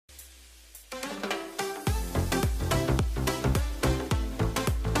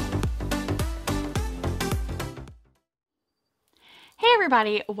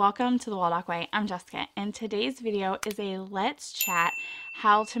everybody, welcome to the Waldock Way. I'm Jessica, and today's video is a let's chat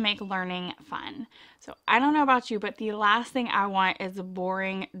how to make learning fun. So I don't know about you, but the last thing I want is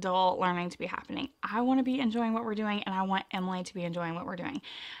boring, dull learning to be happening. I want to be enjoying what we're doing, and I want Emily to be enjoying what we're doing.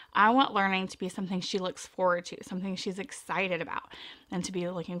 I want learning to be something she looks forward to, something she's excited about, and to be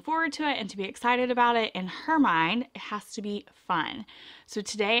looking forward to it and to be excited about it. In her mind, it has to be fun. So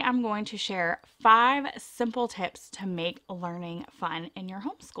today I'm going to share 5 simple tips to make learning fun in your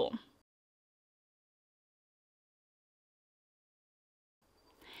homeschool.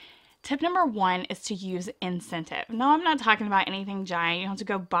 Tip number 1 is to use incentive. No, I'm not talking about anything giant. You don't have to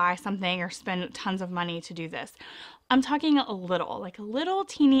go buy something or spend tons of money to do this. I'm talking a little, like little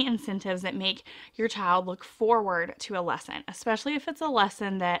teeny incentives that make your child look forward to a lesson, especially if it's a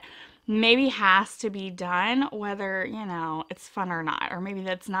lesson that maybe has to be done, whether, it's fun or not, or maybe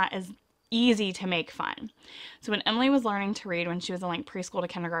that's not as easy to make fun. So when Emily was learning to read when she was in like preschool to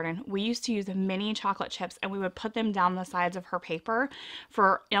kindergarten, we used to use mini chocolate chips and we would put them down the sides of her paper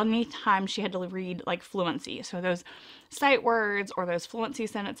for any time she had to read like fluency. So those sight words or those fluency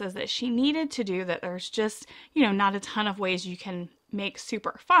sentences that she needed to do that there's just, not a ton of ways you can make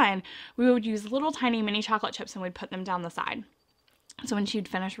super fun, we would use little tiny mini chocolate chips and we'd put them down the side. So when she'd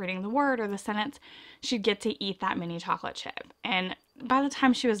finish reading the word or the sentence, she'd get to eat that mini chocolate chip. And by the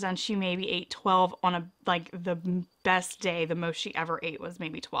time she was done, she maybe ate 12 on the best day. The most she ever ate was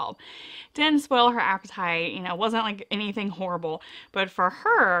maybe 12. Didn't spoil her appetite, wasn't like anything horrible. But for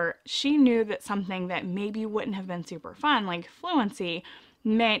her, she knew that something that maybe wouldn't have been super fun, like fluency,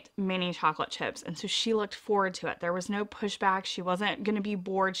 meant mini chocolate chips, and so she looked forward to it. There was no pushback. She wasn't going to be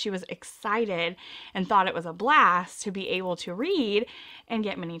bored. She was excited and thought it was a blast to be able to read and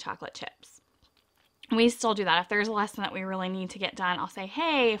get mini chocolate chips. We still do that. If there's a lesson that we really need to get done, I'll say,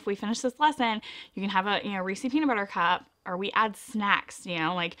 hey, if we finish this lesson, you can have a Reese peanut butter cup, or we add snacks,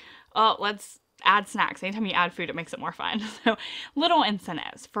 let's add snacks. Anytime you add food, it makes it more fun. So little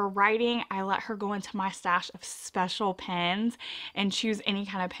incentives. For writing, I let her go into my stash of special pens and choose any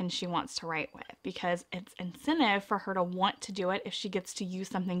kind of pen she wants to write with, because it's incentive for her to want to do it if she gets to use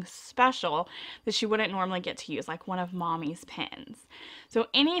something special that she wouldn't normally get to use, like one of mommy's pens. So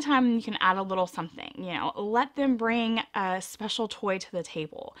anytime you can add a little something, let them bring a special toy to the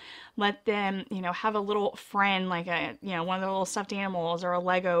table. Let them, have a little friend, like one of the little stuffed animals or a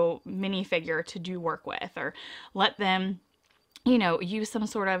Lego minifigure to do work with, or let them use some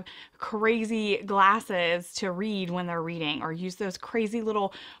sort of crazy glasses to read when they're reading, or use those crazy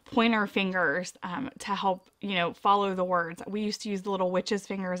little pointer fingers to help, follow the words. We used to use the little witch's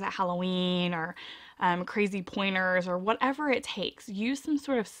fingers at Halloween, or crazy pointers, or whatever it takes. Use some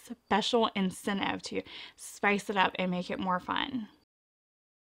sort of special incentive to spice it up and make it more fun.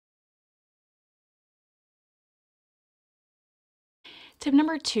 Tip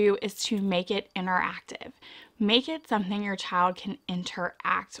number 2 is to make it interactive. Make it something your child can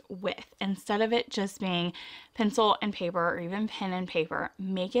interact with. Instead of it just being pencil and paper or even pen and paper,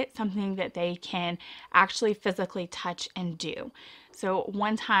 make it something that they can actually physically touch and do. So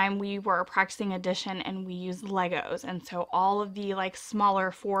one time we were practicing addition and we used Legos. And so all of the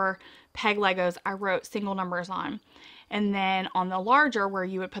smaller 4 peg Legos I wrote single numbers on. And then on the larger, where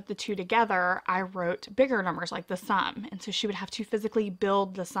you would put the 2 together, I wrote bigger numbers, like the sum. And so she would have to physically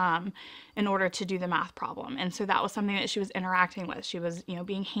build the sum in order to do the math problem. And so that was something that she was interacting with. She was,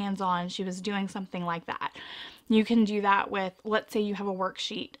 being hands-on. She was doing something like that. You can do that with, let's say you have a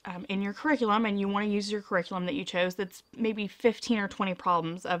worksheet in your curriculum and you want to use your curriculum that you chose that's maybe 15 or 20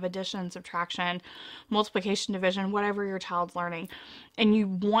 problems of addition, subtraction, multiplication, division, whatever your child's learning. And you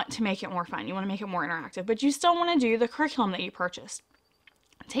want to make it more fun. You want to make it more interactive, but you still want to do the curriculum that you purchased.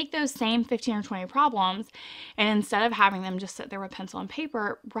 Take those same 15 or 20 problems, and instead of having them just sit there with pencil and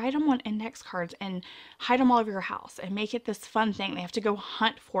paper, write them on index cards and hide them all over your house and make it this fun thing. They have to go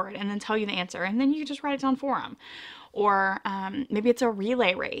hunt for it and then tell you the answer, and then you just write it down for them. Or maybe it's a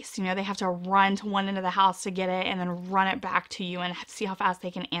relay race. They have to run to one end of the house to get it and then run it back to you and see how fast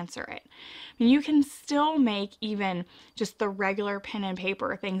they can answer it. You can still make even just the regular pen and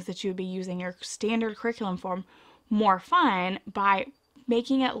paper things that you would be using your standard curriculum for more fun by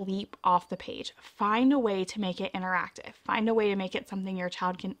making it leap off the page. Find a way to make it interactive. Find a way to make it something your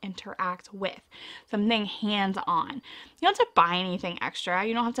child can interact with. Something hands-on. You don't have to buy anything extra.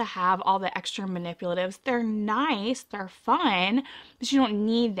 You don't have to have all the extra manipulatives. They're nice, they're fun, but you don't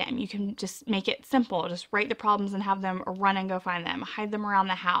need them. You can just make it simple. Just write the problems and have them run and go find them. Hide them around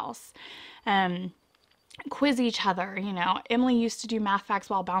the house. Quiz each other. Emily used to do math facts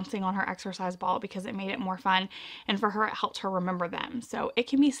while bouncing on her exercise ball because it made it more fun, and for her it helped her remember them. So it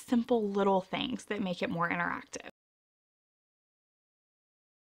can be simple little things that make it more interactive.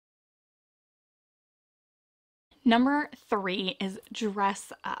 Number 3 is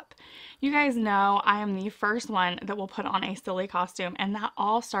dress up. You guys know I am the first one that will put on a silly costume, and that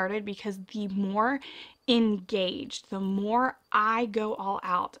all started because the more engaged, the more I go all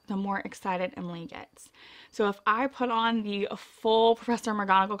out, the more excited Emily gets. So if I put on the full Professor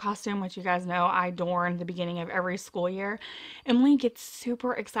McGonagall costume, which you guys know I adorn the beginning of every school year, Emily gets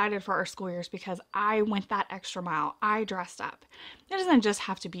super excited for our school years because I went that extra mile. I dressed up. It doesn't just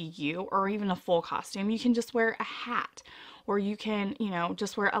have to be you or even a full costume. You can just wear a hat, or you can,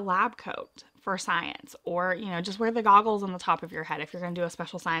 just wear a lab coat for science, or, just wear the goggles on the top of your head if you're going to do a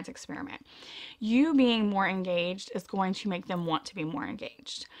special science experiment. You being more engaged is going to make them want to be more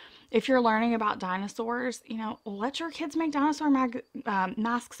engaged. If you're learning about dinosaurs, let your kids make dinosaur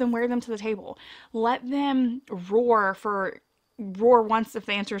masks and wear them to the table. Let them roar once if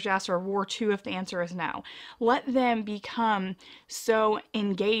the answer is yes, or roar two if the answer is no. Let them become so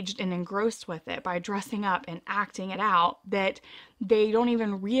engaged and engrossed with it by dressing up and acting it out that they don't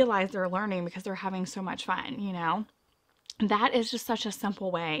even realize they're learning because they're having so much fun. That is just such a simple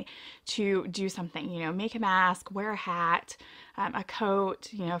way to do something. Make a mask, wear a hat, a coat.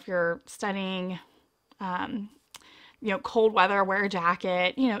 If you're studying, cold weather, wear a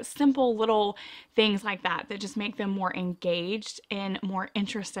jacket. Simple little things like that that just make them more engaged and more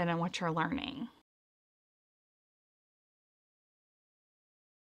interested in what you're learning.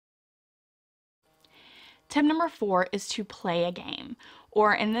 Tip number 4 is to play a game,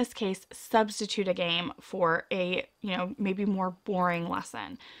 or in this case, substitute a game for a, maybe more boring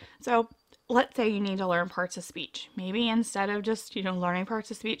lesson. So let's say you need to learn parts of speech. Maybe instead of just, learning parts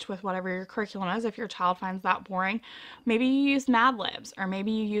of speech with whatever your curriculum is, if your child finds that boring, maybe you use Mad Libs, or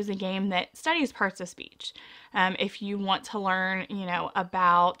maybe you use a game that studies parts of speech. If you want to learn,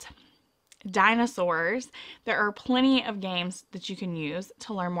 about dinosaurs, there are plenty of games that you can use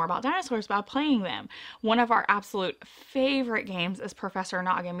to learn more about dinosaurs by playing them. One of our absolute favorite games is Professor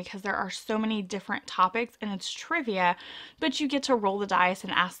Noggin because there are so many different topics and it's trivia, but you get to roll the dice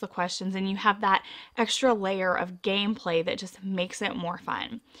and ask the questions, and you have that extra layer of gameplay that just makes it more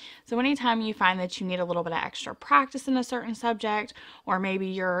fun. So anytime you find that you need a little bit of extra practice in a certain subject, or maybe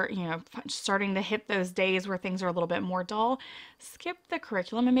you're, starting to hit those days where things are a little bit more dull, skip the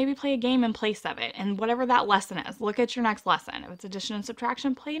curriculum and maybe play a game in place of it. And whatever that lesson is, look at your next lesson. If it's addition and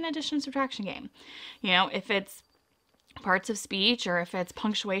subtraction, play an addition and subtraction game. If it's parts of speech, or if it's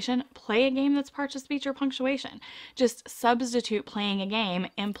punctuation, play a game that's parts of speech or punctuation. Just substitute playing a game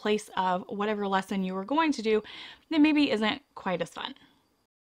in place of whatever lesson you were going to do that maybe isn't quite as fun.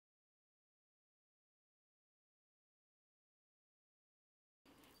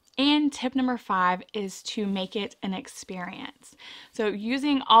 And tip number 5 is to make it an experience. So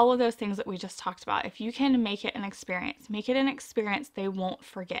using all of those things that we just talked about, if you can make it an experience they won't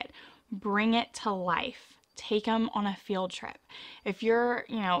forget. Bring it to life. Take them on a field trip. If you're,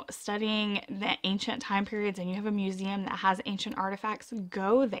 studying the ancient time periods and you have a museum that has ancient artifacts,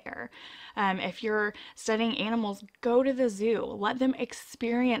 go there. If you're studying animals, go to the zoo. Let them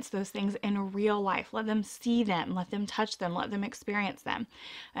experience those things in real life. Let them see them. Let them touch them. Let them experience them.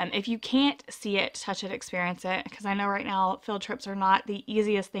 If you can't see it, touch it, experience it, because I know right now field trips are not the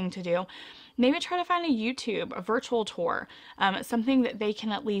easiest thing to do, maybe try to find a virtual tour, something that they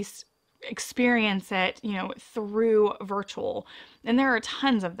can at least experience it, through virtual. And there are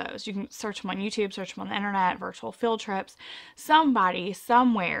tons of those. You can search them on YouTube, search them on the internet, virtual field trips. Somebody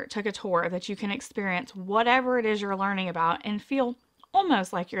somewhere took a tour that you can experience whatever it is you're learning about and feel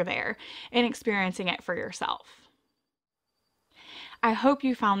almost like you're there and experiencing it for yourself. I hope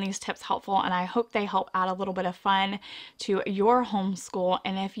you found these tips helpful, and I hope they help add a little bit of fun to your homeschool.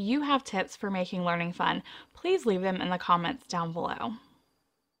 And if you have tips for making learning fun, please leave them in the comments down below.